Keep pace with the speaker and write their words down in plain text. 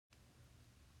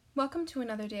Welcome to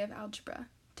another day of algebra.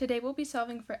 Today we'll be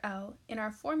solving for L in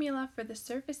our formula for the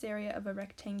surface area of a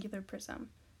rectangular prism.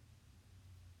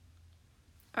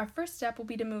 Our first step will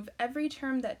be to move every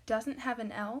term that doesn't have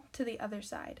an L to the other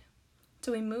side.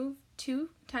 So we move 2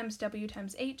 times W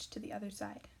times H to the other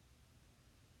side.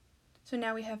 So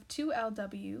now we have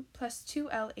 2LW plus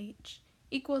 2LH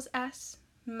equals S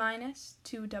minus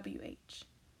 2WH.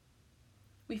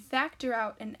 We factor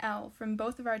out an L from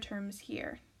both of our terms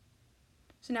here.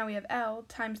 So now we have L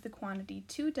times the quantity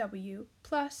 2W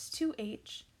plus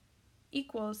 2H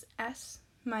equals S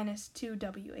minus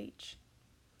 2WH.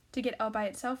 To get L by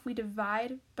itself, we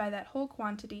divide by that whole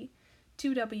quantity,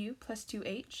 2W plus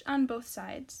 2H, on both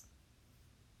sides.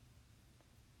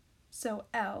 So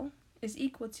L is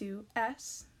equal to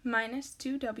S minus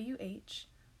 2WH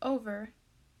over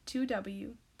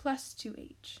 2W plus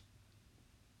 2H.